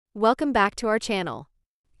Welcome back to our channel.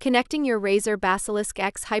 Connecting your Razer Basilisk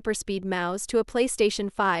X Hyperspeed mouse to a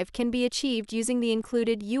PlayStation 5 can be achieved using the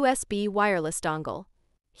included USB wireless dongle.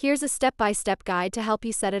 Here's a step-by-step guide to help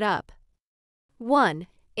you set it up. 1.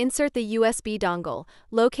 Insert the USB dongle.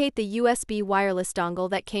 Locate the USB wireless dongle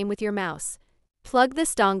that came with your mouse. Plug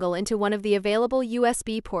this dongle into one of the available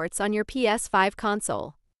USB ports on your PS5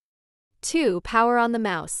 console. 2. Power on the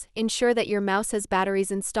mouse. Ensure that your mouse has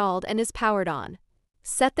batteries installed and is powered on.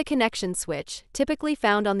 Set the connection switch, typically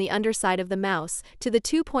found on the underside of the mouse, to the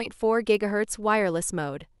 2.4 GHz wireless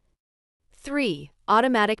mode. 3.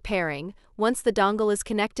 Automatic pairing. Once the dongle is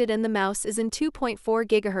connected and the mouse is in 2.4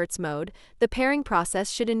 GHz mode, the pairing process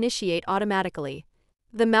should initiate automatically.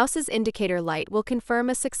 The mouse's indicator light will confirm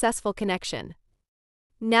a successful connection.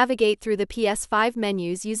 Navigate through the PS5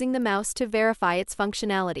 menus using the mouse to verify its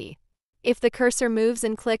functionality. If the cursor moves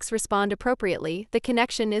and clicks respond appropriately, the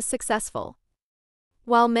connection is successful.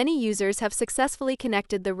 While many users have successfully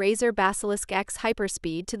connected the Razer Basilisk X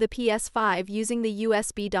Hyperspeed to the PS5 using the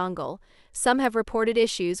USB dongle, some have reported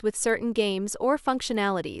issues with certain games or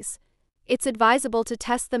functionalities. It's advisable to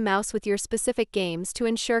test the mouse with your specific games to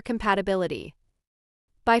ensure compatibility.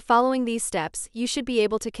 By following these steps, you should be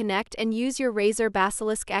able to connect and use your Razer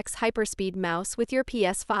Basilisk X Hyperspeed mouse with your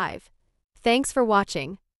PS5. Thanks for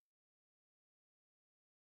watching.